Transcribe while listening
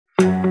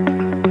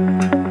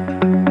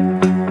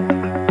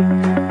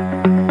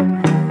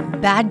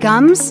Bad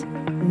gums?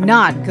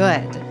 Not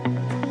good.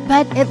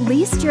 But at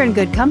least you're in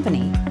good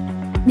company.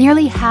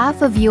 Nearly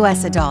half of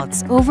U.S.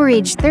 adults over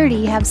age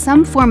 30 have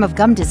some form of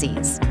gum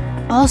disease,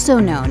 also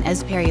known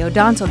as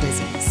periodontal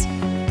disease.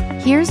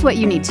 Here's what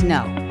you need to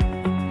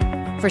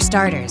know. For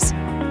starters,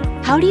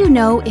 how do you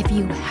know if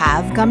you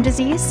have gum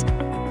disease?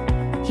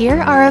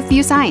 Here are a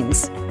few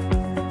signs.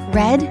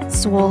 Red,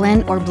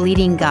 swollen, or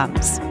bleeding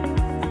gums.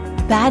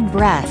 Bad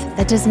breath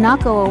that does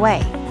not go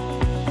away.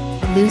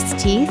 Loose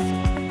teeth.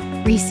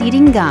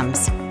 Receding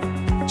gums.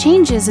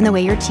 Changes in the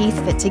way your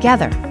teeth fit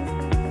together.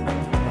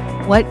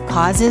 What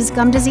causes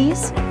gum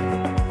disease?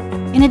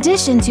 In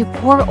addition to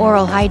poor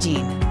oral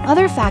hygiene,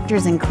 other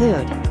factors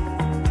include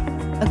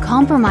a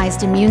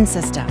compromised immune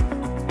system,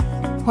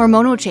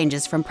 hormonal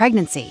changes from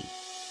pregnancy,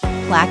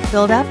 plaque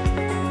buildup,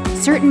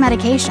 certain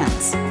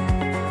medications.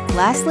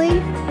 Lastly,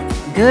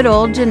 good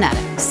old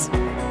genetics.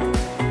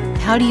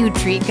 How do you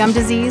treat gum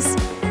disease?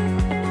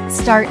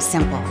 Start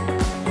simple.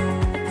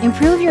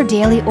 Improve your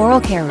daily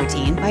oral care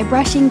routine by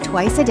brushing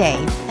twice a day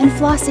and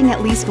flossing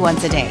at least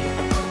once a day.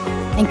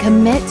 And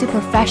commit to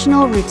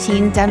professional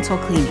routine dental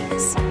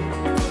cleanings.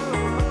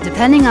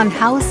 Depending on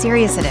how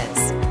serious it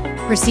is,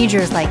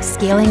 procedures like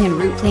scaling and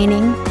root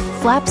cleaning,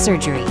 flap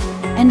surgery,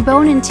 and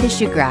bone and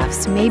tissue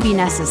grafts may be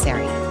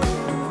necessary.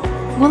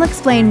 We'll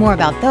explain more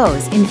about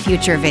those in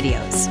future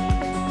videos.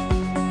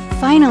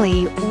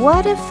 Finally,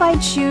 what if I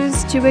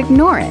choose to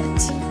ignore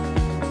it?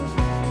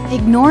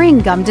 Ignoring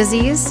gum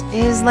disease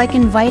is like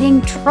inviting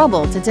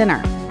trouble to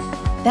dinner.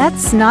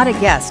 That's not a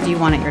guest you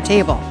want at your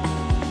table.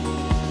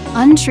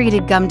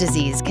 Untreated gum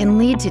disease can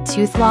lead to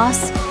tooth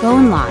loss,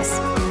 bone loss,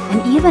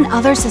 and even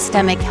other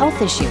systemic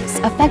health issues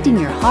affecting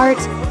your heart,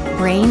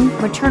 brain,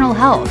 maternal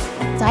health,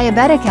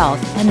 diabetic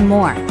health, and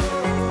more.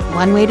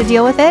 One way to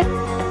deal with it?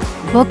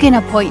 Book an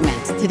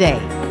appointment today.